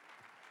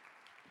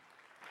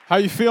How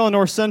you feeling,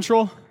 North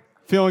Central?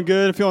 Feeling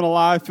good? Feeling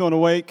alive? Feeling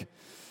awake?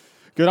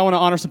 Good. I want to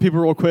honor some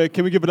people real quick.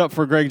 Can we give it up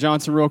for Greg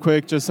Johnson real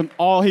quick? Just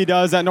all he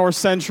does at North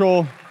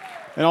Central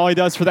and all he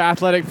does for the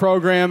athletic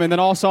program. And then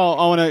also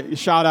I want to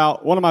shout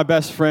out one of my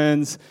best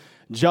friends,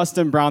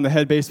 Justin Brown, the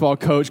head baseball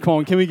coach. Come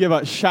on, can we give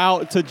a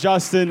shout to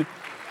Justin?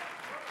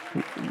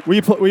 We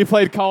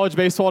played college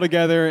baseball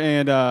together,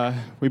 and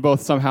we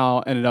both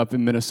somehow ended up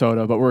in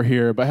Minnesota, but we're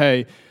here. But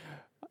hey,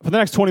 for the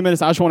next 20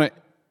 minutes, I just want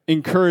to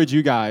encourage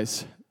you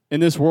guys. In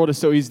this world, it's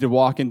so easy to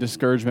walk in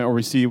discouragement, or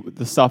we see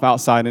the stuff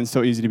outside, and it's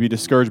so easy to be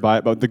discouraged by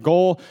it. But the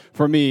goal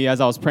for me, as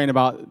I was praying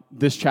about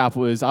this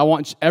chapel, is I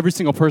want every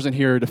single person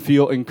here to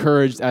feel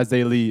encouraged as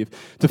they leave,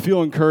 to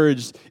feel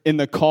encouraged in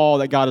the call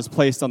that God has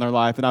placed on their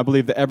life. And I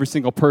believe that every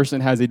single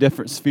person has a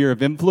different sphere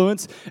of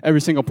influence.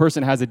 Every single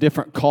person has a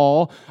different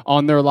call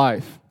on their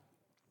life.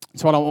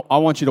 So I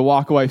want you to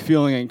walk away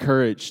feeling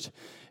encouraged.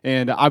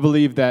 And I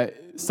believe that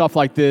stuff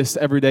like this,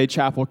 everyday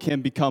chapel,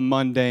 can become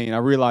mundane. I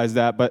realize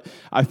that, but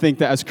I think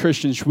that as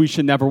Christians, we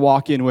should never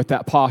walk in with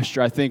that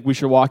posture. I think we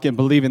should walk in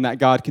believing that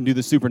God can do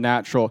the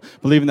supernatural,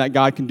 believing that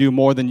God can do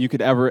more than you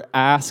could ever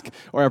ask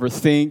or ever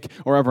think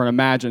or ever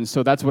imagine.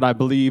 So that's what I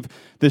believe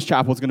this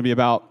chapel is going to be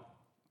about.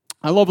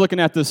 I love looking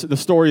at the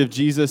story of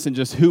Jesus and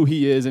just who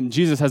he is. And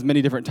Jesus has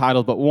many different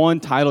titles, but one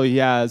title he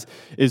has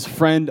is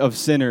friend of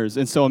sinners.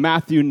 And so in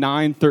Matthew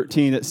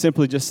 9:13, it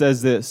simply just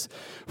says this: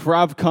 "For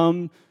I've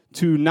come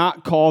to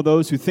not call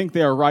those who think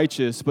they are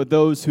righteous, but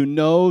those who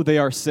know they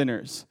are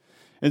sinners."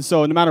 And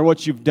so no matter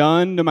what you've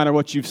done, no matter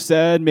what you've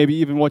said, maybe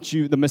even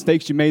the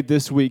mistakes you made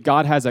this week,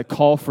 God has a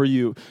call for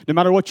you. No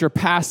matter what your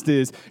past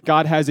is,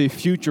 God has a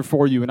future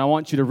for you. And I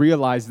want you to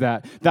realize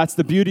that. That's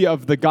the beauty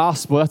of the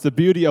gospel. That's the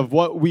beauty of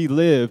what we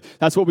live.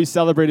 That's what we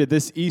celebrated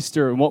this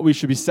Easter and what we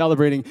should be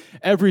celebrating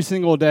every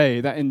single day.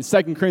 That in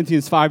 2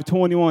 Corinthians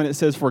 5:21, it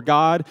says, "For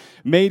God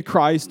made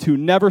Christ, who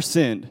never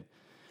sinned,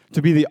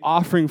 to be the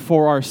offering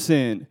for our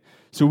sin,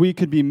 so we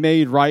could be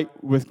made right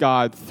with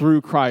God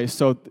through Christ."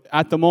 So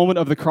at the moment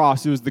of the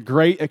cross, it was the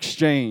great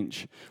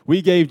exchange.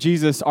 We gave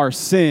Jesus our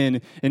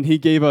sin, and he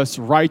gave us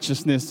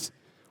righteousness.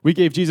 We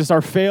gave Jesus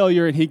our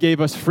failure, and he gave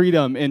us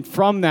freedom. And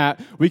from that,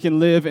 we can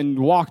live and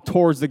walk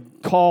towards the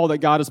call that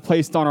God has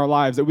placed on our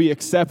lives, that we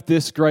accept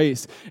this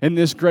grace. And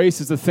this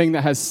grace is the thing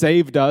that has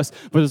saved us,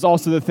 but it's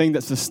also the thing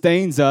that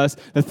sustains us,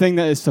 the thing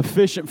that is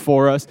sufficient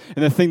for us,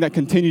 and the thing that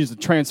continues to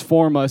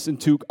transform us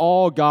into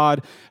all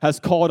God has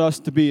called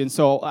us to be. And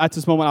so at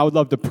this moment, I would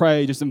love to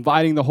pray, just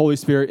inviting the Holy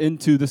Spirit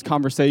into this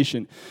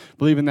conversation,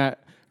 believing that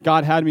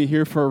God had me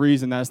here for a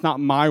reason, that it's not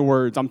my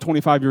words. I'm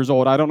 25 years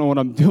old. I don't know what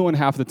I'm doing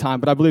half the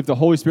time, but I believe the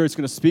Holy Spirit's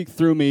going to speak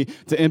through me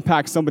to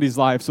impact somebody's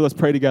life. So let's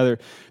pray together.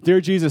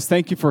 Dear Jesus,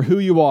 thank you for who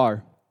you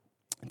are.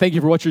 Thank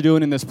you for what you're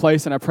doing in this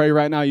place, and I pray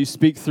right now you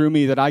speak through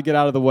me, that I get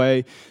out of the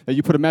way, that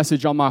you put a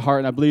message on my heart,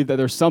 and I believe that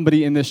there's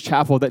somebody in this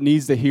chapel that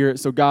needs to hear it.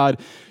 So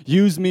God,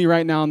 use me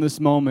right now in this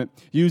moment.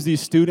 Use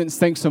these students.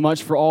 Thanks so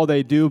much for all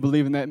they do,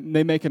 believing that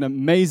they make an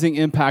amazing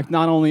impact,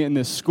 not only in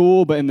this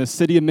school, but in the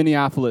city of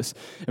Minneapolis.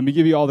 And we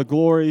give you all the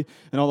glory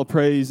and all the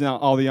praise and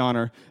all the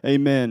honor.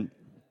 Amen.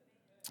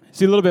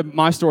 See, a little bit of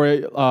my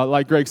story,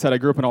 like Greg said, I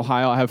grew up in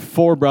Ohio. I have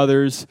 4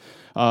 brothers,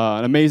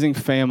 an amazing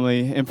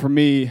family, and for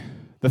me,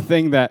 the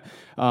thing that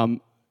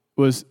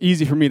was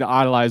easy for me to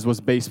idolize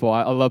was baseball.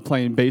 I love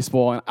playing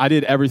baseball, and I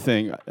did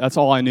everything. That's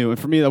all I knew. And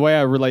for me, the way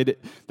I related,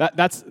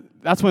 that's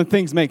when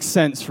things make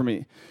sense for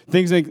me.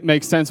 Things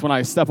make sense when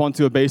I step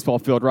onto a baseball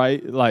field,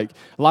 right? Like,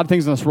 a lot of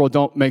things in this world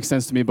don't make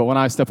sense to me, but when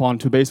I step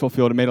onto a baseball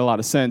field, it made a lot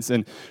of sense.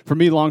 And for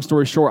me, long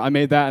story short, I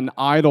made that an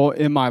idol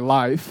in my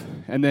life.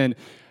 And then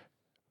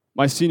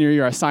my senior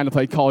year, I signed to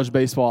play college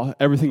baseball.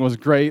 Everything was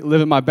great,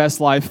 living my best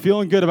life,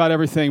 feeling good about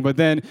everything. But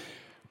then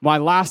my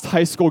last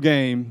high school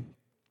game,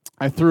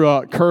 I threw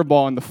a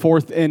curveball in the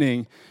 4th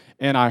inning,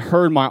 and I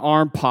heard my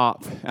arm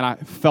pop, and I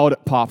felt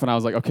it pop, and I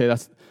was like, okay,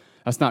 that's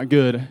not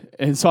good.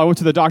 And so I went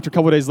to the doctor a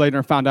couple of days later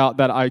and found out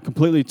that I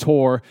completely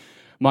tore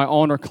my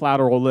ulnar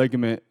collateral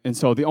ligament. And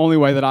so the only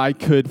way that I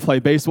could play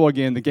baseball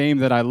again, the game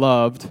that I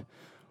loved,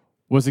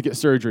 was to get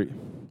surgery.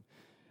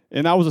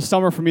 And that was a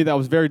summer for me that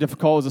was very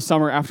difficult. It was a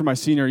summer after my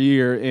senior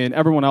year, and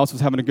everyone else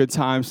was having a good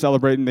time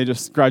celebrating. They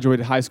just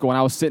graduated high school, and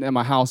I was sitting at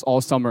my house all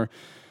summer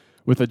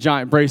with a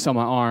giant brace on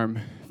my arm,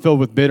 filled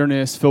with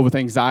bitterness, filled with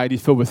anxiety,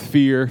 filled with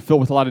fear, filled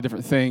with a lot of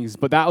different things.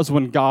 But that was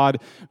when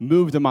God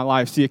moved in my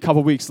life. See, a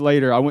couple weeks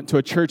later, I went to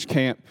a church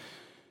camp,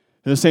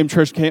 the same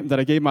church camp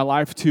that I gave my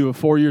life to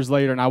 4 years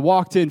later, and I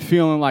walked in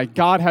feeling like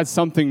God had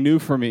something new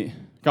for me.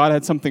 God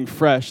had something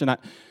fresh, and I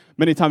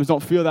many times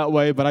don't feel that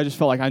way, but I just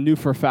felt like I knew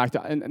for a fact.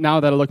 And now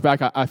that I look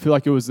back, I feel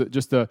like it was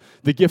just the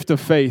gift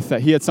of faith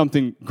that he had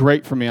something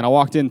great for me. And I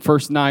walked in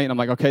first night, and I'm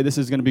like, okay, this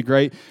is going to be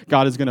great.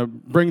 God is going to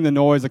bring the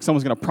noise, like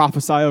someone's going to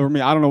prophesy over me.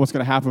 I don't know what's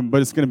going to happen,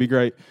 but it's going to be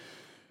great.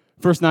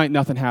 First night,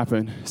 nothing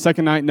happened.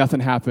 Second night,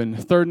 nothing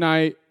happened. Third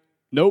night,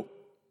 nope.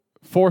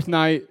 Fourth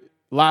night,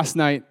 last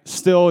night,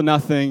 still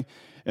nothing.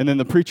 And then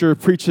the preacher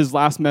preached his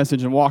last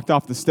message and walked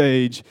off the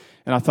stage,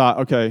 and I thought,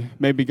 okay,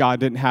 maybe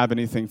God didn't have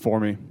anything for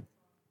me.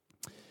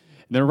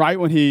 And then right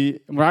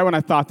when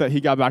I thought that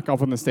he got back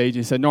up on the stage,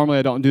 he said, normally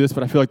I don't do this,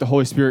 but I feel like the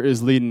Holy Spirit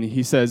is leading.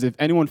 He says, if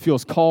anyone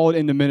feels called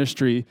into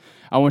ministry,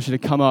 I want you to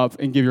come up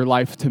and give your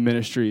life to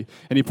ministry.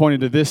 And he pointed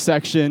to this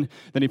section,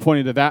 then he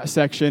pointed to that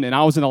section, and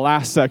I was in the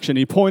last section.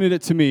 He pointed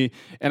it to me,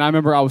 and I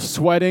remember I was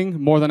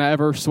sweating more than I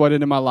ever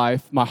sweated in my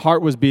life. My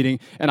heart was beating,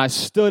 and I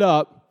stood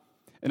up.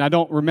 And I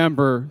don't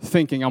remember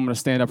thinking I'm going to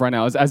stand up right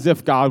now. It's as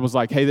if God was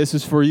like, hey, this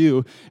is for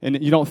you.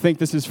 And you don't think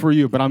this is for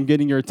you, but I'm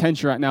getting your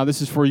attention right now.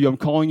 This is for you. I'm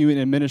calling you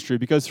in ministry.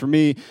 Because for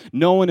me,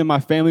 no one in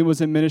my family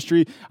was in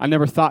ministry. I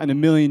never thought in a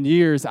million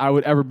years I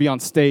would ever be on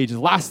stage. The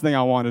last thing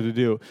I wanted to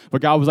do.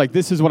 But God was like,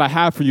 this is what I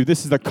have for you.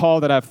 This is the call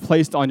that I've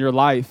placed on your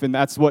life. And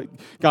that's what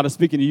God is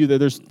speaking to you. That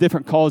there's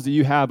different calls that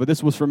you have. But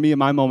this was for me in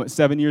my moment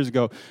 7 years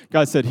ago.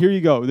 God said, here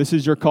you go. This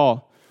is your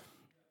call.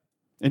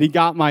 And he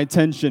got my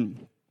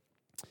attention.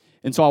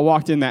 And so I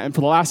walked in that, and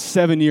for the last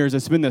 7 years,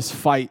 it's been this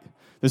fight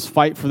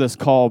for this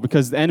call,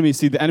 because the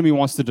enemy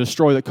wants to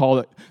destroy the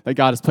call that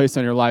God has placed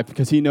on your life,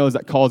 because he knows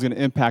that call is going to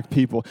impact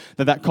people,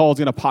 that call is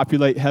going to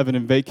populate heaven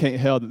and vacate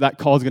hell, that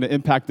call is going to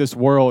impact this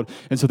world.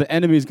 And so the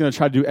enemy is going to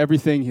try to do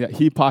everything that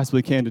he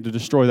possibly can to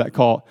destroy that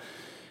call.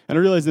 And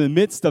I realized in the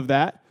midst of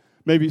that,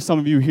 maybe some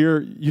of you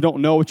here, you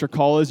don't know what your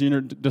call is, you're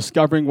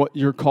discovering what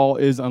your call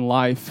is on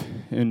life,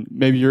 and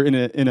maybe you're in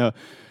a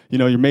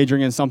you're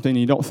majoring in something and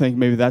you don't think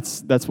maybe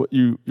that's what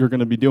you're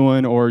going to be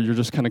doing, or you're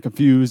just kind of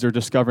confused or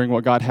discovering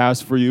what God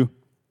has for you.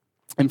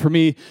 And for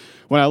me,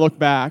 when I look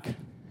back,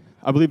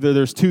 I believe that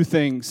there's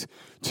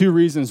two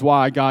reasons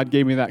why God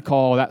gave me that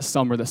call that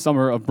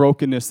summer of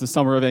brokenness, the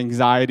summer of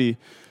anxiety,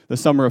 the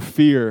summer of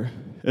fear.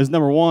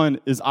 Number one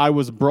is I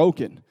was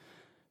broken.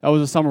 That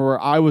was a summer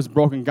where I was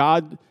broken.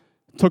 God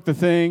took the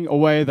thing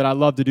away that I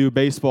love to do,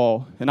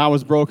 baseball, and I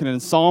was broken. And in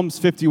Psalms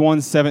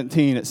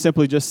 51:17, it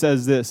simply just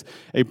says this: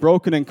 a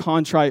broken and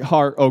contrite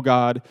heart, O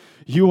God,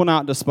 you will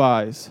not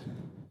despise.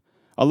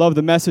 I love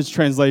the Message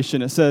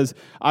translation. It says,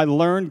 I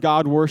learned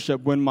God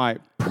worship when my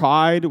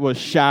pride was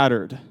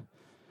shattered.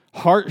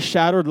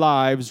 Heart-shattered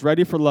lives,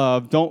 ready for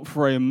love, don't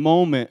for a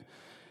moment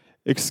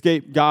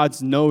escape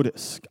God's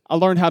notice. I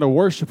learned how to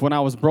worship when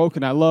I was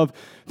broken. I love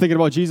thinking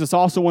about Jesus.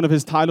 Also, one of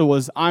his titles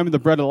was, I'm the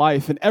bread of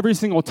life. And every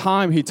single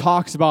time he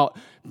talks about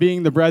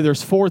being the bread,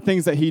 there's 4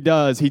 things that he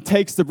does. He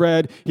takes the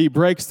bread, he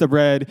breaks the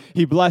bread,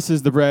 he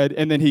blesses the bread,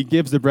 and then he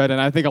gives the bread.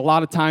 And I think a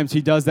lot of times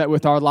he does that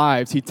with our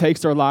lives. He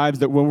takes our lives,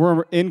 that when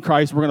we're in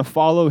Christ, we're going to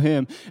follow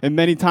him. And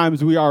many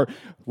times we are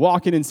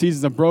walking in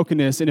seasons of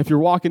brokenness. And if you're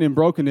walking in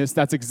brokenness,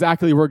 that's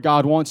exactly where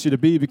God wants you to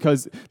be,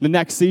 because the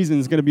next season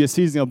is going to be a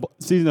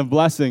season of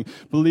blessing,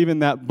 believing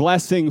that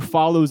blessing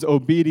follows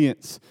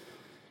obedience.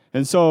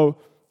 And so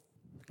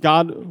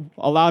God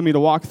allowed me to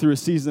walk through a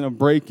season of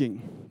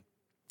breaking.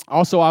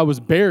 Also, I was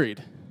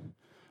buried.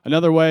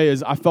 Another way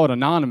is I felt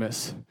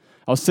anonymous.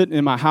 I was sitting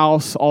in my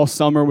house all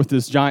summer with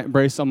this giant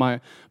brace on my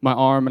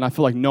arm, and I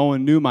feel like no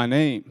one knew my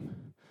name.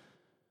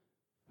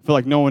 I feel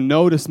like no one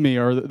noticed me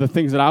or the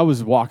things that I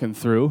was walking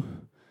through.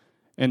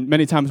 And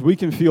many times we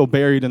can feel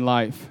buried in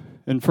life.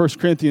 In 1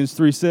 Corinthians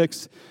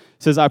 3:6, it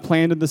says, I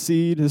planted the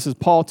seed. This is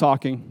Paul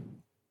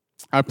talking.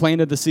 I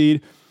planted the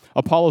seed.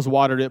 Apollos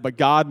watered it, but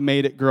God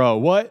made it grow.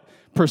 What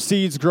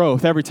precedes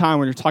growth? Every time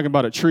when you're talking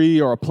about a tree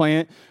or a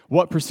plant,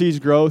 what precedes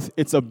growth?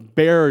 It's a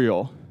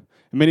burial.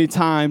 Many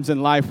times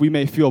in life, we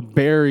may feel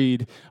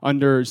buried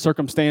under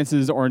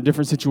circumstances or in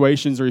different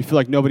situations, or you feel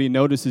like nobody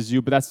notices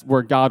you, but that's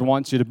where God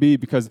wants you to be,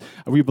 because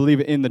we believe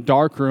in the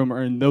dark room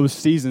or in those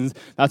seasons,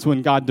 that's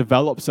when God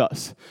develops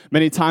us.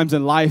 Many times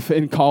in life,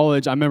 in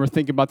college, I remember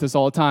thinking about this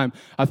all the time.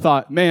 I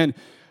thought, man,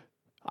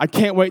 I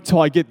can't wait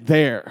till I get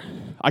there.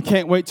 I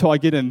can't wait till I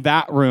get in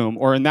that room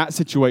or in that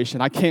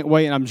situation. I can't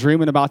wait, and I'm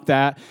dreaming about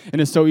that.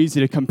 And it's so easy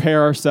to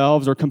compare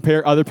ourselves or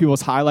compare other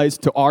people's highlights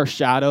to our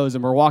shadows,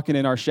 and we're walking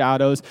in our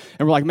shadows,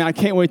 and we're like, man, I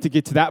can't wait to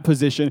get to that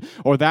position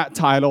or that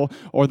title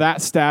or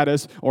that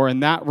status or in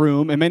that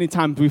room. And many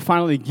times we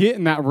finally get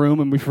in that room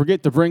and we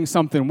forget to bring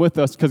something with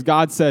us, because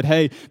God said,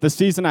 hey, the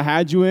season I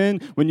had you in,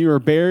 when you were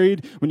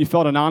buried, when you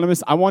felt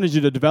anonymous, I wanted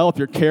you to develop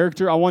your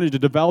character. I wanted you to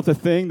develop the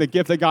thing, the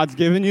gift that God's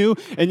given you,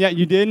 and yet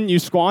you didn't. You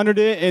squandered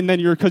it, and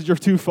then because you're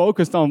too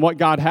focused on what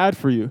God had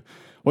for you,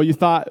 what you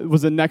thought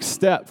was the next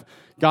step.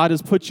 God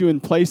has put you in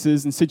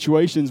places and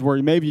situations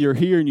where maybe you're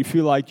here and you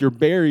feel like you're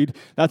buried.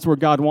 That's where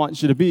God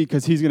wants you to be,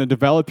 because he's going to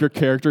develop your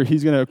character.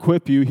 He's going to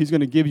equip you. He's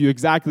going to give you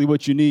exactly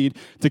what you need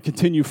to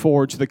continue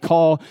forward to the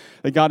call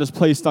that God has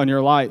placed on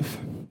your life.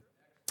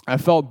 I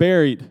felt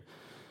buried. And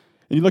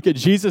you look at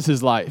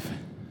Jesus' life.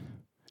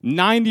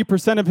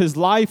 90% of his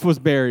life was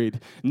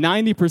buried.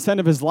 90%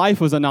 of his life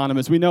was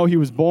anonymous. We know he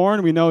was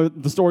born. We know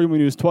the story when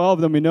he was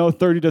 12. Then we know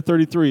 30 to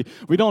 33.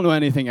 We don't know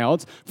anything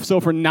else. So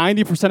for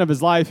 90% of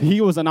his life,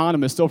 he was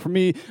anonymous. So for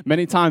me,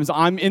 many times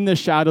I'm in the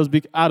shadows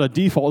out of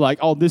default, like,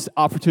 oh, this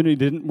opportunity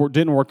didn't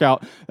work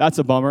out. That's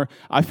a bummer.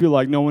 I feel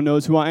like no one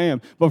knows who I am.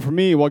 But for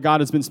me, what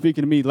God has been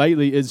speaking to me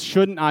lately is,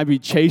 shouldn't I be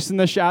chasing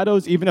the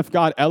shadows? Even if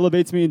God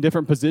elevates me in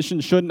different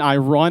positions, shouldn't I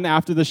run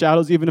after the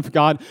shadows? Even if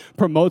God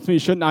promotes me,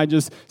 shouldn't I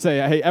just say,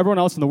 hey, hey, everyone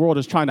else in the world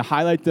is trying to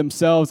highlight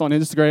themselves on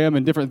Instagram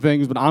and different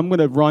things, but I'm going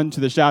to run to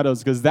the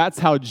shadows because that's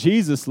how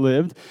Jesus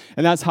lived,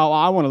 and that's how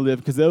I want to live,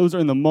 because those are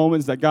in the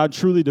moments that God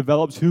truly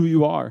develops who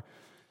you are.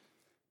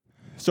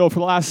 So for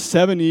the last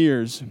 7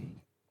 years,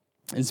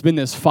 it's been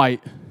this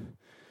fight.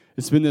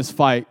 It's been this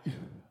fight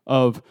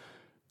of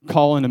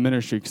call into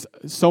ministry.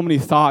 So many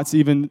thoughts,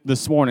 even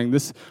this morning.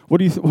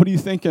 What are you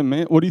thinking,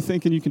 man? What are you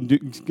thinking you can do?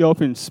 Go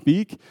up and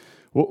speak?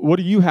 What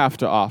do you have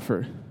to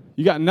offer?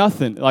 You got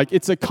nothing. Like,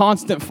 it's a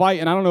constant fight,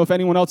 and I don't know if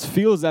anyone else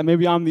feels that.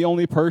 Maybe I'm the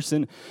only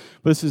person,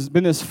 but this has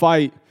been this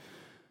fight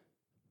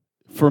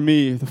for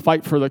me, the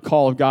fight for the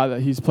call of God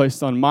that He's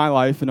placed on my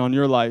life and on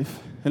your life.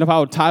 And if I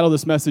would title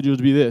this message, it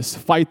would be this: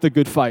 fight the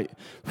good fight.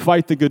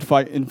 Fight the good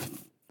fight. In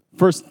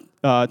 1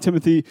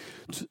 Timothy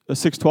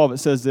 6:12, it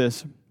says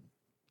this: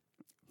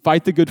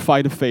 fight the good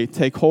fight of faith.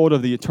 Take hold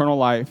of the eternal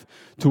life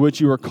to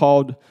which you are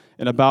called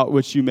and about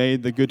which you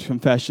made the good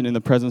confession in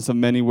the presence of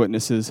many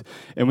witnesses.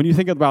 And when you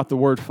think about the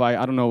word fight,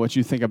 I don't know what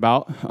you think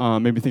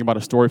about. Maybe think about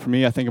a story for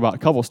me. I think about a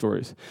couple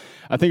stories.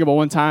 I think about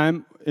one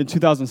time in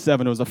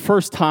 2007. It was the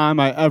first time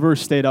I ever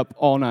stayed up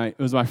all night.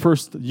 It was my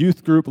first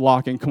youth group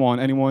lock-in. Come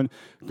on, anyone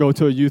go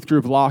to a youth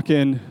group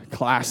lock-in?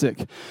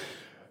 Classic.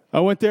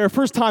 I went there.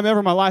 First time ever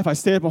in my life, I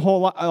stayed up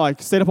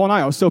stayed up all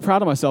night. I was so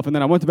proud of myself. And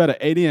then I went to bed at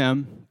 8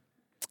 a.m.,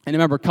 and I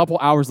remember a couple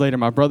hours later,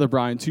 my brother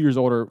Brian, 2 years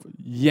older,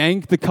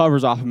 yanked the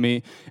covers off of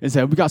me and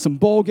said, "We got some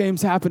bowl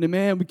games happening,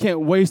 man. We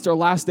can't waste our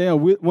last day on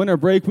winter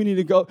break. We need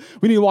to go.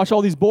 We need to watch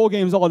all these bowl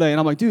games all day."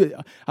 And I'm like, "Dude,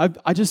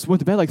 I just went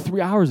to bed like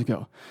 3 hours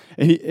ago."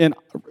 And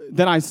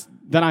then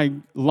I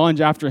lunge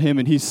after him,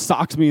 and he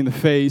socks me in the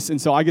face. And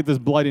so I get this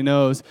bloody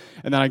nose,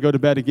 and then I go to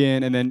bed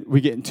again, and then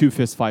we get in 2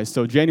 fist fights.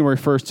 So January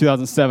 1st,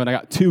 2007, I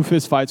got 2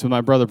 fist fights with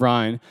my brother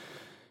Brian.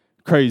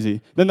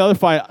 Crazy. Then the other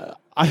fight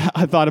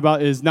I thought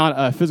about is not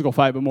a physical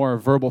fight, but more a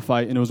verbal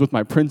fight, and it was with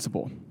my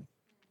principal.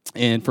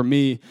 And for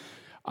me,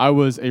 I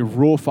was a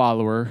rule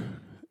follower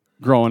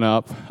growing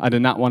up. I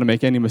did not want to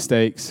make any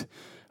mistakes.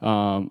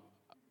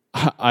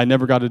 I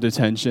never got a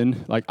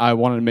detention. Like, I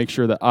wanted to make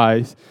sure that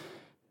I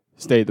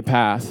stayed the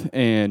path.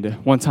 And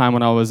one time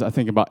when I was, I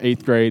think, about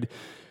 8th grade,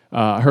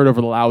 I heard over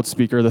the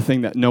loudspeaker the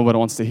thing that nobody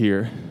wants to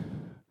hear.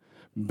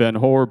 "Ben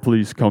Hoare,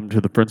 please come to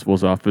the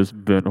principal's office.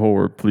 Ben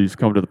Hoare, please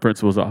come to the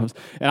principal's office."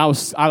 And I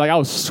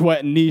was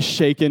sweating, knees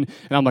shaking,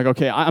 and I'm like,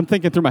 okay, I'm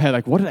thinking through my head,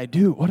 like, what did I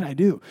do? What did I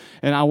do?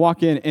 And I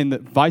walk in, and the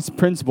vice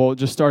principal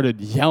just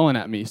started yelling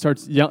at me.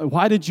 Starts yelling,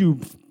 "Why did you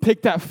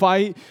pick that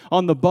fight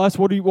on the bus?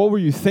 What were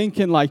you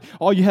thinking? Like,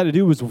 all you had to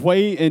do was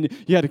wait, and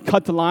you had to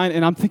cut the line."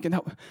 And I'm thinking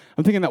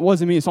that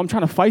wasn't me. So I'm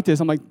trying to fight this.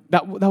 I'm like,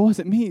 that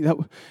wasn't me.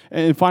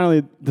 And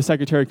finally, the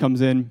secretary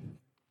comes in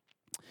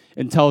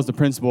and tells the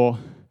principal,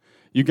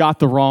 "You got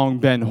the wrong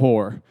Ben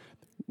Hoare."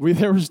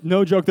 There was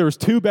no joke. There was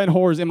 2 Ben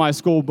Hoares in my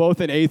school, both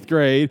in 8th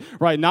grade,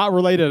 right? Not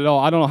related at all.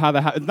 I don't know how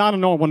that happened. It's not a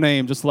normal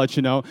name, just to let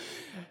you know.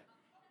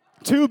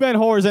 2 Ben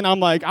Hoares, and I'm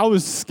like, I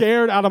was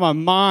scared out of my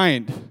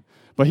mind.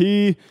 But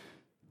he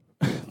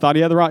thought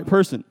he had the right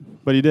person,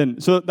 but he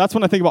didn't. So that's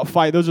when I think about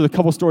fight. Those are the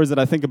couple stories that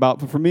I think about.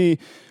 But for me,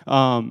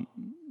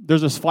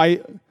 there's this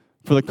fight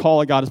for the call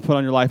that God has put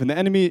on your life. And the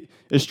enemy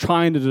is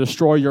trying to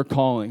destroy your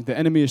calling. The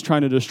enemy is trying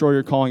to destroy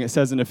your calling. It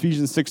says in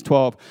Ephesians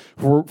 6:12,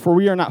 for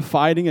we are not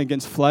fighting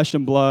against flesh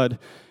and blood,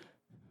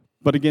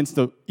 but against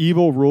the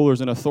evil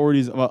rulers and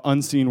authorities of an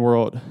unseen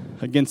world,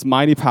 against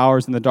mighty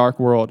powers in the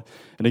dark world,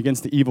 and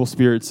against the evil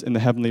spirits in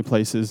the heavenly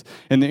places.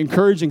 And the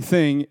encouraging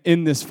thing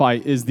in this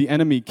fight is the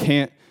enemy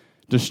can't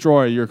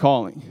destroy your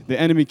calling. The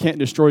enemy can't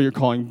destroy your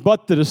calling.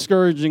 But the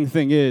discouraging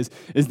thing is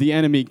the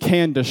enemy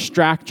can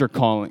distract your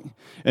calling.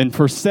 And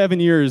for 7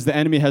 years, the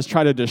enemy has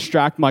tried to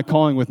distract my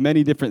calling with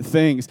many different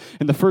things.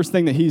 And the first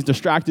thing that he's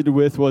distracted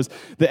with was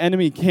the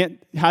enemy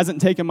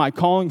hasn't taken my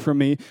calling from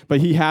me, but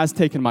he has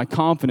taken my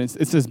confidence.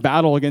 It's this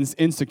battle against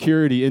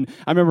insecurity. And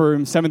I remember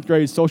in 7th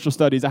grade social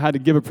studies, I had to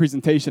give a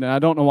presentation, and I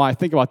don't know why I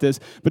think about this,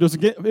 but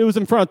it was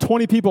in front of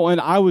 20 people,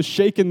 and I was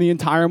shaking the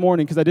entire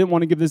morning because I didn't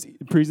want to give this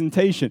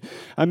presentation.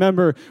 I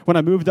remember when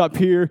I moved up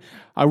here,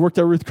 I worked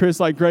at Ruth Chris,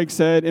 like Greg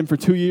said, and for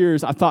 2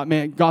 years, I thought,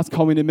 man, God's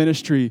called me to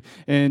ministry,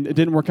 and it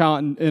didn't work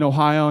out in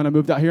Ohio, and I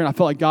moved out here, and I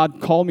felt like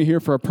God called me here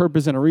for a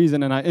purpose and a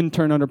reason, and I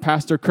interned under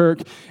Pastor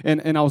Kirk,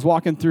 and I was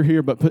walking through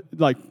here, but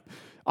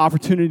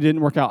opportunity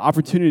didn't work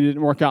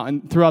out,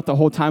 and throughout the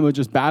whole time, I was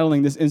just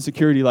battling this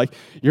insecurity, like,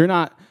 you're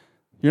not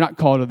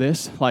called to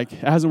this. Like, it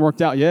hasn't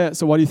worked out yet,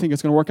 so why do you think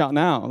it's going to work out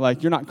now?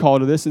 Like, you're not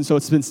called to this. And so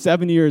it's been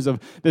 7 years of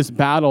this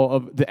battle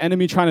of the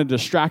enemy trying to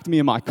distract me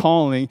in my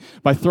calling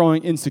by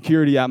throwing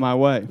insecurity at my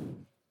way.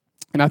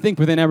 And I think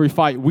within every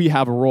fight, we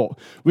have a role.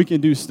 We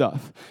can do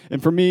stuff.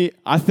 And for me,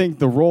 I think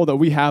the role that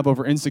we have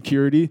over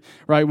insecurity,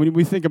 right, when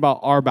we think about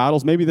our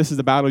battles, maybe this is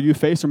the battle you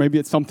face, or maybe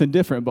it's something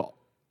different, but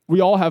we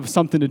all have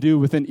something to do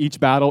within each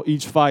battle,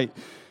 each fight.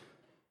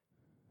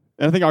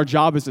 And I think our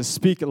job is to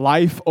speak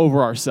life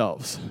over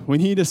ourselves. We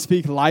need to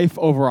speak life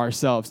over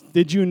ourselves.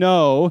 Did you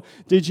know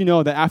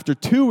that after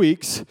 2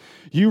 weeks,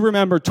 You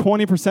remember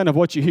 20% of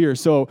what you hear.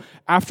 So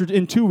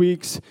in 2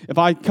 weeks, if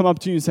I come up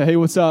to you and say, hey,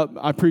 what's up?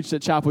 I preached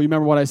at chapel. You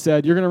remember what I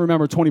said? You're going to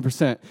remember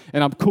 20%,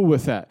 and I'm cool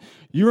with that.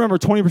 You remember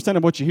 20%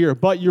 of what you hear,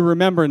 but you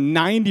remember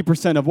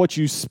 90% of what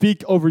you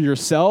speak over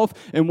yourself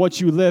and what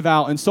you live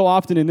out. And so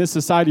often in this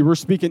society, we're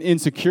speaking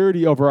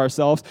insecurity over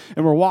ourselves,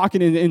 and we're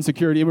walking into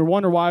insecurity, and we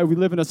wonder why we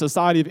live in a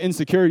society of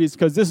insecurities,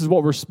 because this is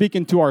what we're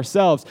speaking to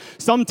ourselves.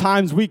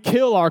 Sometimes we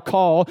kill our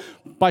call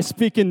by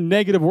speaking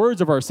negative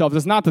words of ourselves.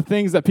 It's not the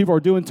things that people are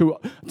doing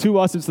to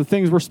us, it's the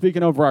things we're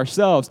speaking over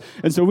ourselves.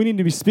 And so we need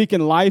to be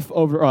speaking life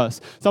over us.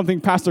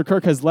 Something Pastor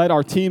Kirk has led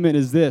our team in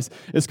is this.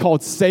 It's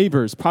called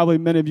Savers. Probably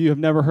many of you have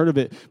never heard of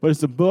it, but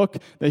it's a book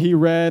that he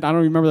read. I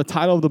don't remember the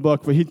title of the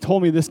book, but he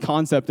told me this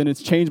concept, and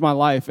it's changed my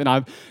life. And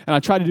I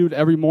try to do it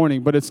every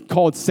morning, but it's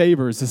called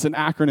Savers. It's an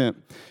acronym.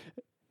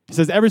 It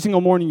says every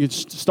single morning you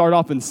start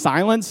off in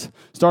silence,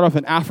 start off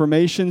in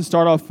affirmation,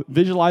 start off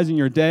visualizing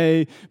your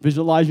day,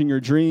 visualizing your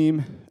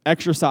dream,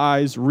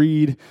 exercise,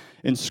 read,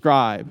 and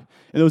scribe.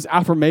 And those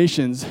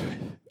affirmations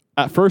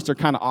at first are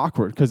kind of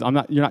awkward because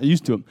you're not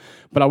used to them.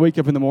 But I wake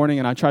up in the morning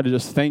and I try to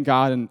just thank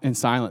God in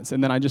silence.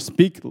 And then I just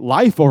speak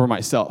life over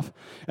myself.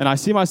 And I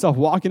see myself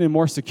walking in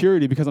more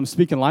security because I'm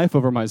speaking life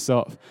over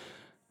myself.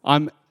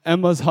 I'm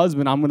Emma's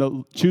husband. I'm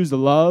going to choose to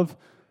love,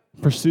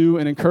 pursue,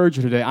 and encourage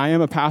her today. I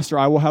am a pastor.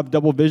 I will have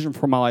double vision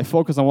for my life,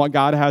 focus on what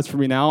God has for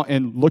me now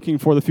and looking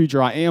for the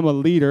future. I am a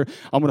leader.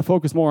 I'm going to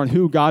focus more on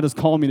who God has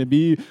called me to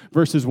be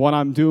versus what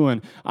I'm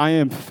doing. I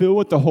am filled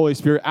with the Holy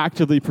Spirit,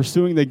 actively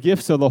pursuing the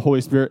gifts of the Holy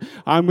Spirit.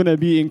 I'm going to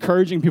be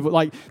encouraging people.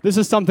 Like, this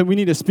is something we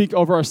need to speak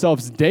over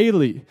ourselves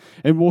daily.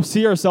 And we'll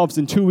see ourselves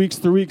in 2 weeks,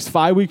 3 weeks,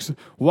 5 weeks,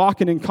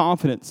 walking in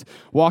confidence,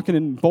 walking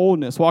in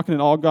boldness, walking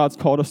in all God's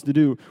called us to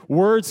do.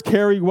 Words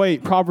carry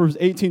weight. Proverbs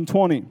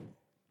 18:20.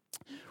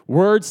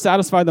 Words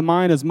satisfy the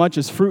mind as much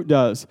as fruit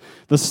does.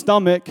 The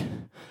stomach,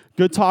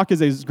 good talk is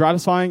as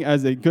gratifying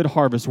as a good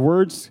harvest.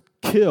 Words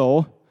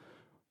kill.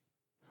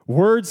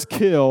 Words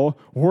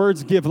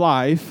give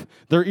life.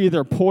 They're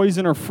either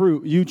poison or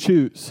fruit. You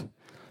choose.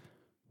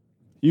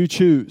 You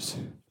choose.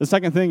 The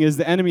second thing is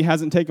the enemy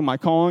hasn't taken my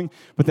calling,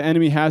 but the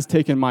enemy has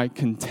taken my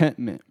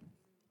contentment.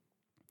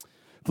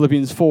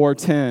 Philippians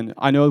 4:10.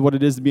 I know what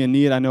it is to be in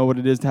need. I know what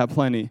it is to have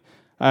plenty.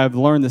 I have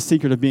learned the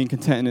secret of being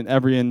content in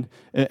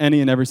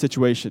any and every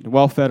situation,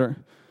 well-fed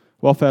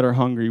or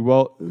hungry,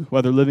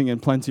 whether living in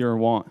plenty or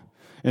want.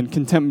 And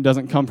contentment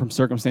doesn't come from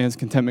circumstance.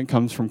 Contentment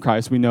comes from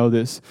Christ. We know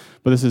this,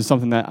 but this is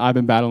something that I've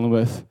been battling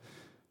with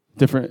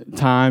different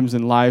times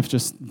in life,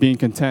 just being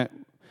content.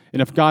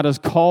 And if God has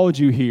called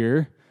you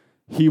here,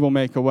 He will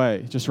make a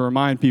way. Just to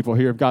remind people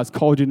here, if God's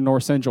called you to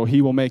North Central,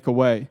 He will make a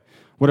way.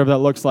 Whatever that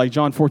looks like.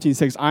 John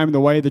 14:6, I am the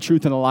way, the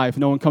truth, and the life.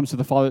 No one comes to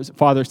the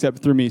Father except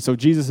through me. So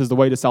Jesus is the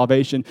way to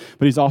salvation,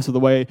 but He's also the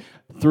way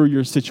through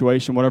your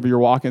situation, whatever you're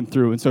walking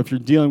through. And so if you're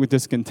dealing with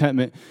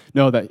discontentment,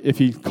 know that if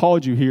He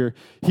called you here,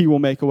 He will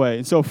make a way.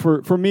 And so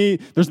for me,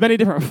 there's many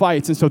different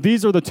fights. And so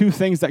these are the two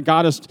things that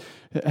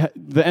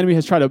the enemy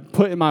has tried to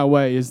put in my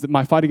way, is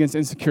my fight against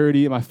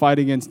insecurity and my fight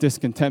against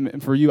discontentment.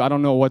 And for you, I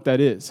don't know what that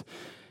is.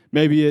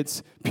 Maybe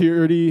it's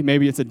purity,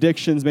 maybe it's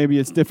addictions, maybe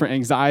it's different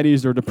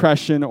anxieties or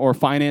depression or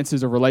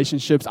finances or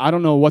relationships. I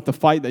don't know what the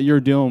fight that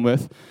you're dealing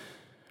with,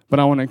 but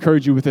I want to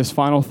encourage you with this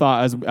final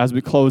thought as we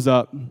close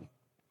up.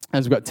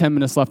 As we've got 10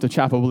 minutes left of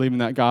chapel, believing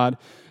that God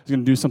is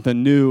going to do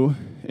something new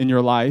in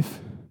your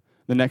life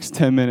the next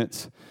 10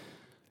 minutes.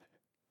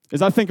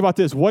 As I think about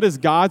this, what is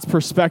God's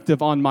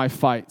perspective on my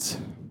fights?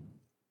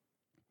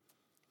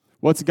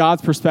 What's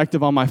God's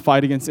perspective on my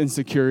fight against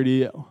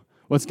insecurity?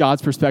 What's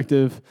God's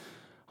perspective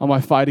on my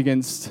fight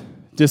against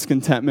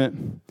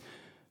discontentment?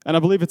 And I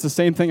believe it's the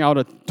same thing I would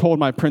have told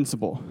my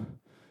principal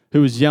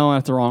who was yelling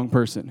at the wrong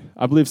person.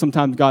 I believe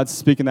sometimes God's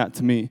speaking that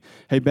to me.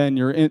 Hey, Ben,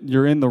 you're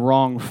in the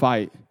wrong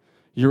fight.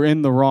 You're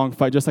in the wrong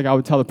fight. Just like I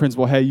would tell the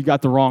principal, hey, you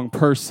got the wrong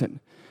person.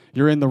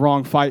 You're in the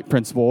wrong fight,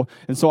 principal.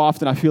 And so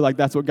often I feel like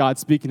that's what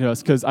God's speaking to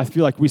us, because I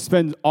feel like we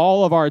spend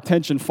all of our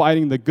attention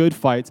fighting the good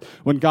fights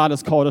when God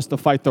has called us to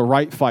fight the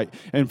right fight.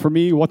 And for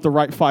me, what the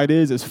right fight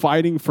is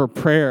fighting for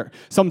prayer.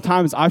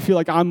 Sometimes I feel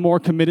like I'm more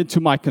committed to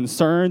my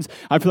concerns.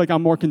 I feel like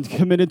I'm more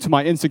committed to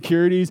my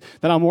insecurities,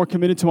 that I'm more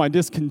committed to my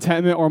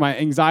discontentment or my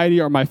anxiety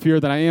or my fear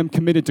than I am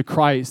committed to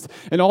Christ.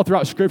 And all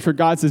throughout Scripture,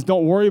 God says,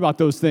 don't worry about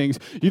those things.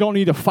 You don't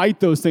need to fight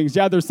those things.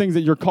 Yeah, there's things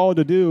that you're called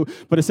to do,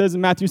 but it says in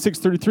Matthew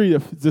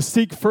 6:33 to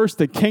seek first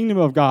the kingdom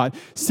of God.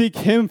 Seek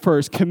Him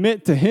first.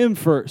 Commit to Him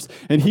first,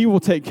 and He will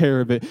take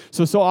care of it.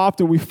 So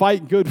often we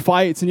fight good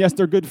fights, and yes,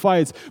 they're good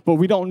fights, but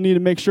we don't need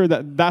to make sure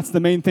that that's the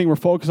main thing we're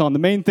focused on. The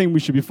main thing we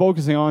should be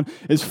focusing on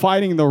is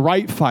fighting the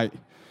right fight.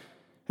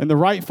 And the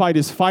right fight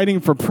is fighting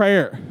for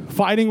prayer,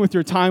 fighting with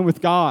your time with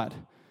God.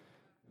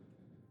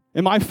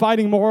 Am I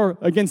fighting more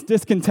against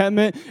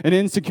discontentment and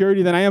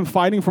insecurity than I am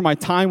fighting for my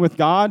time with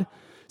God?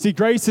 See,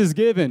 grace is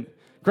given.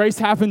 Grace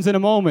happens in a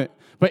moment.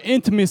 But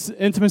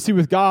intimacy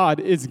with God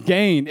is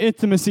gain.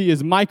 Intimacy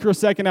is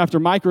microsecond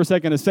after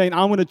microsecond of saying,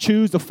 I'm going to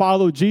choose to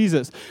follow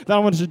Jesus. That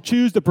I'm going to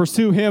choose to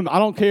pursue him. I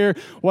don't care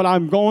what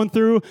I'm going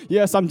through.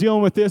 Yes, I'm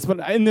dealing with this,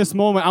 but in this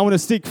moment, I want to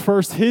seek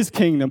first his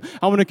kingdom.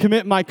 I want to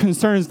commit my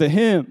concerns to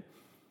him.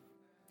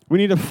 We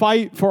need to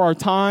fight for our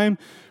time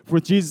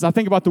with Jesus. I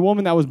think about the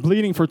woman that was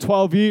bleeding for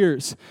 12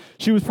 years.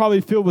 She was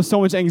probably filled with so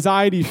much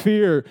anxiety,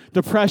 fear,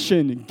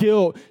 depression,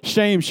 guilt,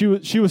 shame. She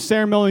was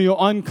ceremonial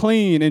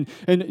unclean,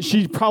 and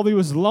she probably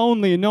was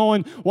lonely, and no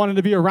one wanted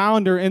to be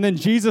around her. And then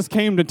Jesus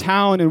came to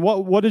town, and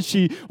what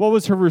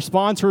was her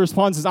response? Her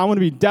response is, I want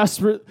to be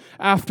desperate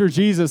after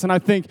Jesus. And I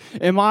think,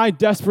 am I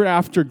desperate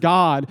after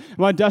God?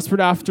 Am I desperate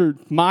after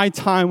my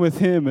time with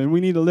him? And we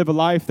need to live a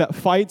life that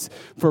fights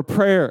for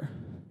prayer.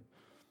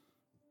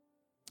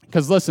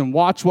 Because listen,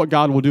 watch what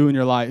God will do in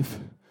your life.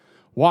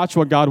 Watch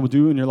what God will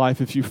do in your life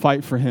if you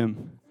fight for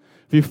him.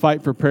 If you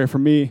fight for prayer. For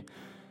me,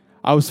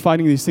 I was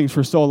fighting these things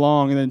for so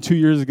long, and then 2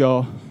 years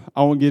ago,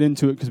 I won't get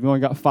into it because we only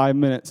got 5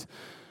 minutes,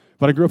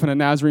 but I grew up in a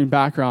Nazarene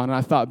background, and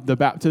I thought the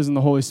baptism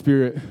of the Holy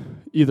Spirit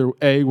either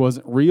A,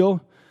 wasn't real,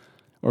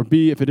 or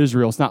B, if it is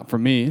real, it's not for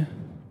me.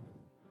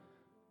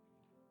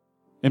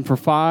 And for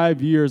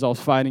 5 years, I was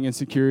fighting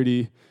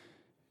insecurity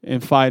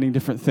and fighting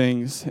different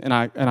things, and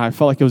I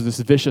felt like it was this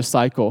vicious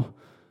cycle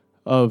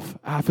of,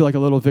 I feel like a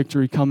little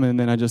victory coming, and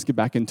then I just get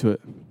back into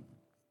it.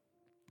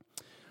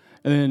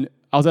 And then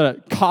I was at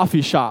a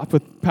coffee shop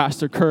with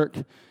Pastor Kirk,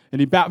 and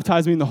he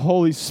baptized me in the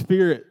Holy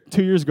Spirit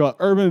 2 years ago at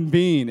Urban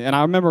Bean. And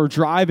I remember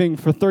driving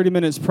for 30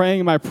 minutes praying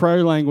in my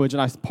prayer language, and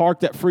I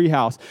parked at Free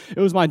House. It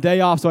was my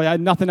day off, so I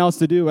had nothing else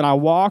to do. And I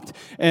walked,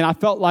 and I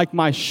felt like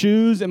my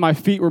shoes and my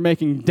feet were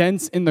making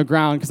dents in the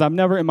ground, because I've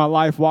never in my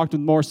life walked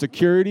with more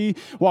security,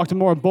 walked with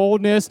more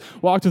boldness,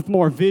 walked with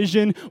more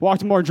vision,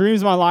 walked with more dreams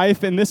in my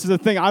life. And this is the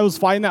thing, I was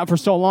fighting that for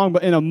so long,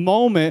 but in a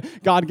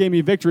moment, God gave me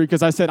victory,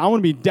 because I said, I want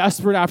to be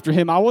desperate after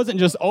him. I wasn't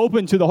just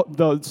open to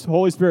the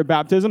Holy Spirit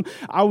baptism.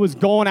 I was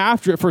going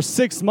after it for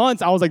 6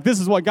 months. I was like, this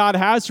is what God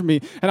has for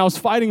me. And I was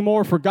fighting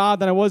more for God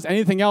than I was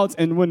anything else.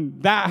 And when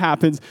that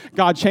happens,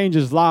 God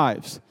changes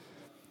lives.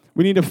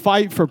 We need to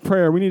fight for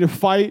prayer. We need to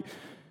fight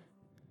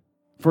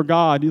for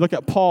God. You look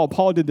at Paul.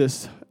 Paul did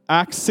this.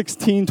 Acts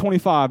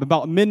 16:25.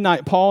 About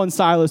midnight, Paul and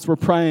Silas were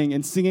praying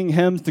and singing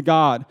hymns to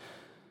God.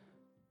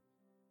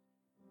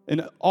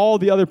 And all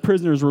the other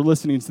prisoners were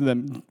listening to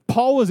them.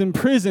 Paul was in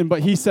prison,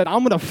 but he said, I'm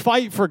going to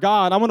fight for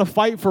God. I'm going to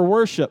fight for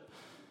worship.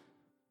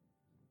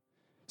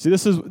 See,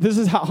 this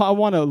is how I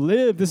want to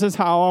live. This is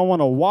how I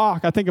want to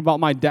walk. I think about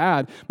my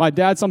dad. My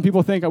dad, some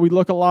people think we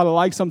look a lot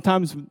alike.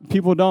 Sometimes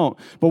people don't.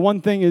 But one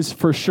thing is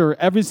for sure,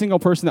 every single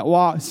person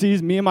that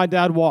sees me and my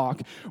dad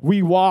walk,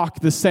 we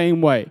walk the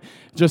same way.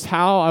 Just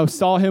how I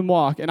saw him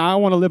walk. And I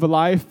want to live a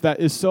life that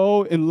is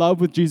so in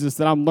love with Jesus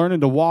that I'm learning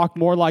to walk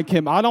more like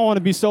him. I don't want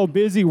to be so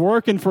busy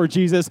working for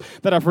Jesus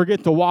that I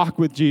forget to walk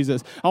with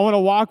Jesus. I want to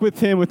walk with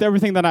him with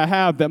everything that I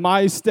have, that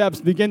my steps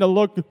begin to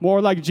look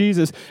more like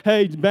Jesus.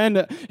 Hey,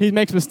 Ben, he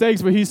makes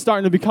mistakes, but he's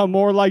starting to become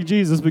more like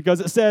Jesus, because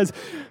it says,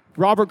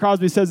 Robert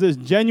Crosby says this,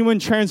 genuine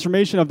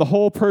transformation of the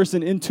whole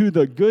person into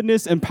the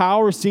goodness and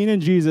power seen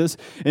in Jesus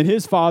and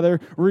his Father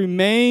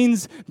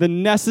remains the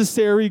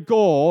necessary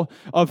goal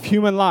of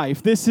human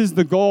life. This is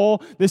the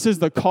goal. This is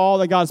the call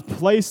that God's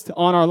placed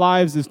on our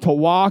lives, is to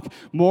walk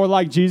more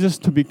like Jesus,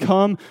 to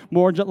become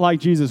more like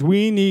Jesus.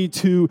 We need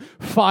to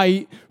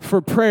fight for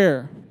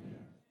prayer.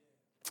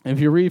 And if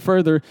you read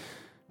further, it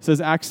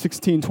says Acts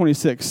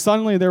 16:26.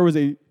 Suddenly there was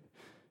a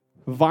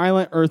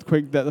violent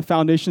earthquake that the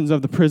foundations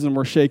of the prison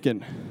were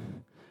shaken.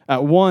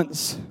 At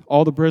once,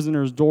 all the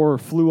prisoners'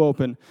 doors flew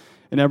open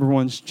and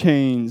everyone's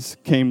chains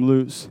came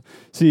loose.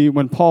 See,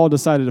 when Paul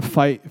decided to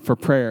fight for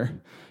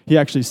prayer, he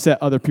actually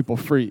set other people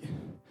free.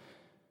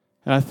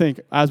 And I think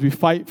as we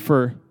fight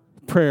for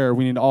prayer,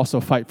 we need to also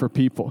fight for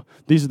people.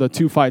 These are the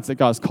two fights that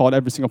God's called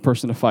every single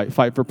person to fight.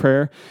 Fight for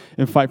prayer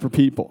and fight for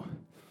people.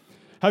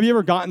 Have you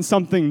ever gotten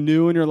something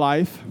new in your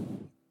life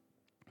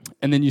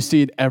and then you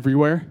see it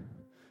everywhere?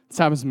 This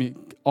happens to me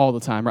all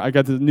the time, right? I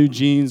got the new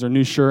jeans or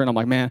new shirt, and I'm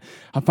like, man,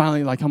 I'm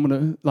finally I'm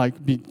gonna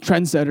be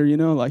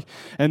trendsetter,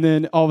 and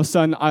then all of a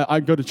sudden I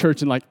go to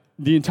church and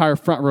the entire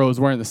front row is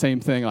wearing the same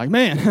thing. Like,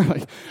 man,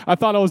 I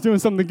thought I was doing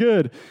something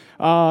good.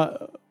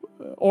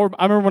 Or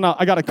I remember when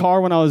I got a car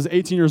when I was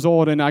 18 years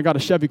old, and I got a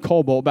Chevy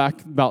Cobalt back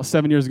about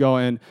 7 years ago,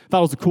 and thought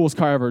it was the coolest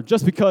car ever,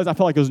 just because I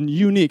felt like it was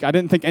unique. I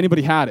didn't think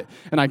anybody had it,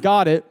 and I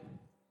got it,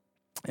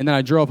 and then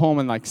I drove home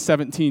and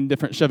 17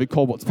 different Chevy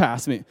Cobalts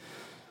passed me.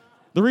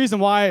 The reason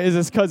why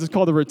is because it's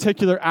called the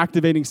reticular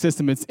activating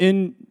system. It's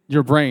in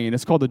your brain.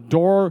 It's called the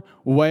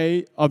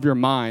doorway of your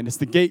mind. It's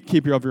the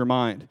gatekeeper of your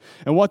mind.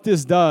 And what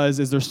this does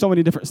is there's so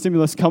many different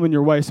stimulus coming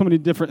your way, so many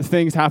different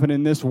things happen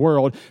in this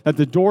world, that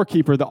the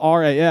doorkeeper, the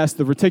RAS,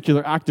 the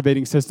reticular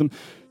activating system,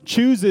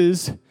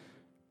 chooses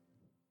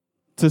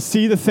to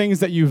see the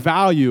things that you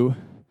value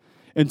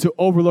and to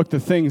overlook the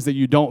things that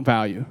you don't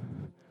value.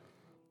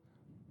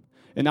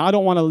 And I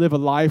don't want to live a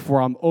life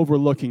where I'm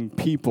overlooking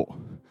people.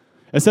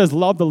 It says,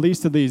 love the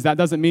least of these. That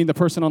doesn't mean the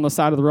person on the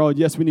side of the road.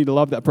 Yes, we need to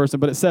love that person.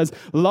 But it says,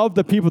 love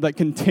the people that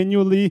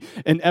continually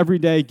and every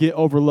day get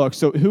overlooked.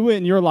 So who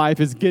in your life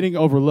is getting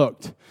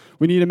overlooked?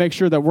 We need to make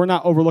sure that we're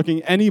not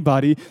overlooking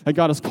anybody, that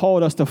God has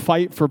called us to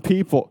fight for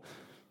people.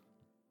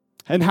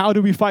 And how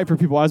do we fight for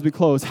people as we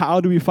close?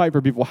 How do we fight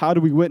for people? How do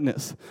we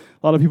witness?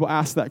 A lot of people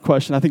ask that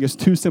question. I think it's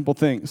two simple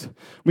things.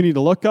 We need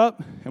to look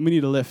up and we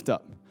need to lift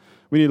up.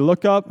 We need to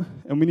look up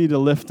and we need to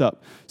lift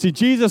up. See,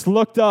 Jesus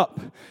looked up.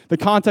 The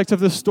context of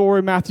this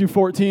story, Matthew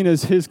 14,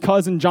 is his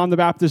cousin John the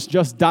Baptist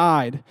just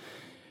died.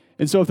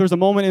 And so if there's a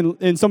moment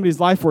in somebody's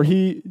life where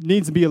he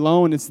needs to be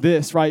alone, it's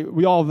this, right?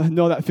 We all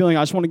know that feeling.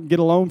 I just want to get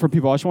alone from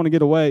people. I just want to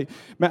get away.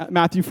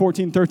 Matthew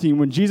 14:13,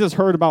 when Jesus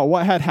heard about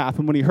what had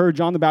happened, when he heard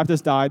John the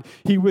Baptist died,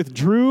 he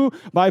withdrew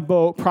by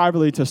boat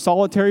privately to a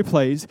solitary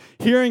place.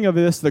 Hearing of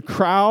this, the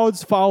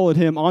crowds followed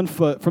him on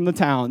foot from the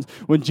towns.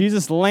 When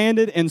Jesus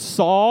landed and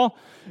saw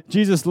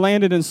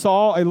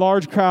a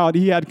large crowd,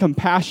 he had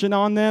compassion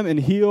on them and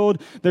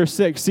healed their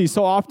sick. See,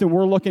 so often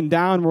we're looking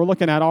down, we're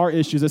looking at our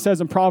issues. It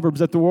says in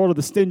Proverbs that the world of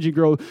the stingy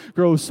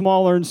grows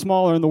smaller and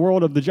smaller, and the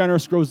world of the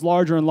generous grows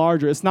larger and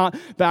larger. It's not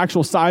the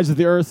actual size of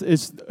the earth,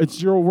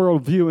 it's your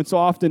worldview. And so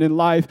often in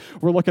life,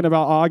 we're looking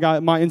about, I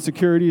got my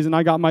insecurities, and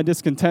I got my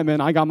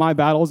discontentment, I got my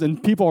battles,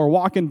 and people are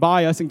walking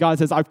by us, and God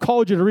says, I've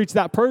called you to reach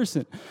that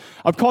person.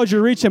 I've called you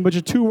to reach him, but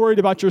you're too worried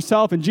about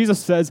yourself. And Jesus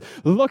says,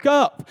 look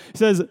up. He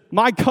says,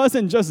 my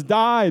cousin just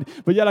died,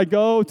 but yet I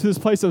go to this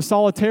place of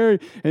solitary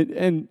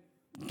and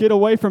get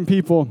away from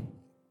people.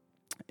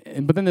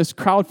 But then this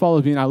crowd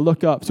follows me, and I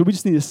look up. So we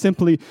just need to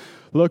simply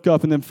look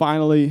up. And then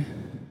finally,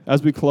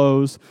 as we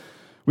close,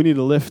 we need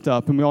to lift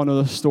up. And we all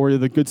know the story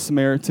of the Good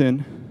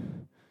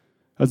Samaritan.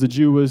 As the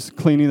Jew was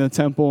cleaning the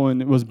temple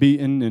and was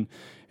beaten,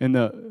 and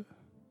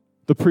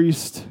the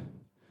priest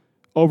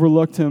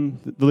overlooked him,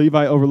 the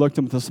Levite overlooked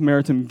him, but the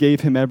Samaritan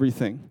gave him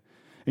everything.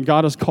 And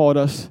God has called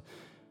us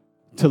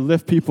to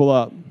lift people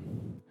up.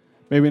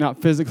 Maybe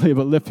not physically,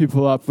 but lift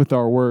people up with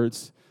our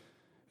words.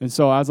 And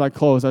so as I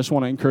close, I just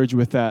want to encourage you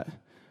with that.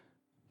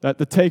 That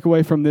the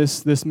takeaway from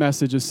this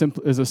message is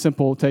a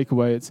simple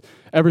takeaway. It's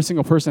every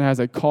single person has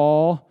a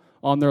call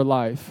on their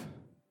life.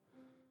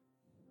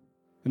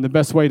 And the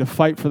best way to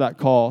fight for that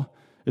call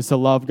is to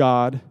love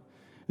God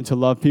and to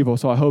love people.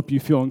 So I hope you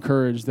feel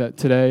encouraged that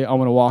today I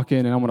want to walk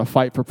in and I want to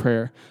fight for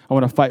prayer. I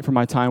want to fight for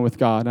my time with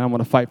God, and I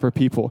want to fight for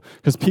people.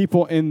 Because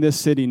people in this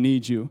city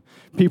need you.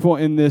 People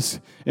in this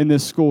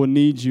school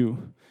need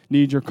you,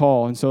 need your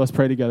call. And so let's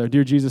pray together.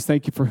 Dear Jesus,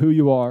 thank you for who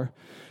you are.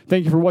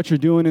 Thank you for what you're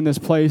doing in this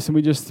place. And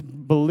we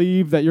just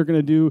believe that you're going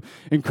to do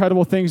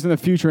incredible things in the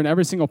future in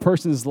every single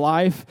person's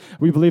life.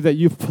 We believe that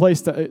you've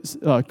placed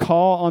a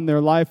call on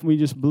their life. And we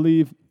just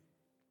believe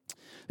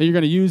that you're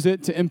going to use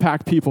it to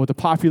impact people, to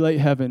populate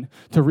heaven,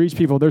 to reach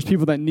people. There's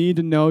people that need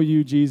to know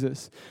you,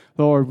 Jesus.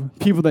 Lord,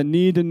 people that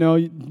need to know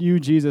you,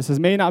 Jesus. It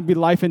may not be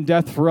life and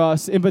death for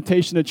us.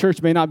 Invitation to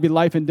church may not be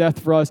life and death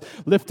for us.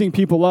 Lifting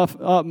people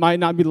up might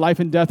not be life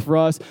and death for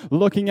us.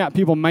 Looking at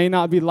people may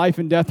not be life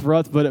and death for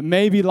us, but it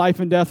may be life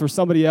and death for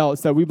somebody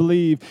else. That we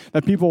believe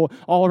that people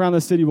all around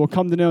the city will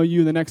come to know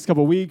you in the next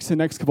couple of weeks, the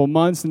next couple of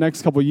months, the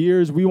next couple of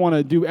years. We want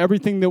to do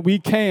everything that we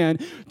can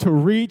to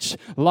reach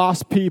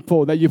lost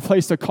people, that you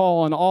placed a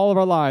call on all of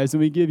our lives,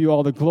 and we give you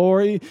all the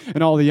glory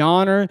and all the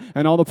honor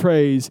and all the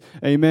praise.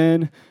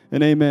 Amen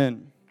and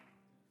amen.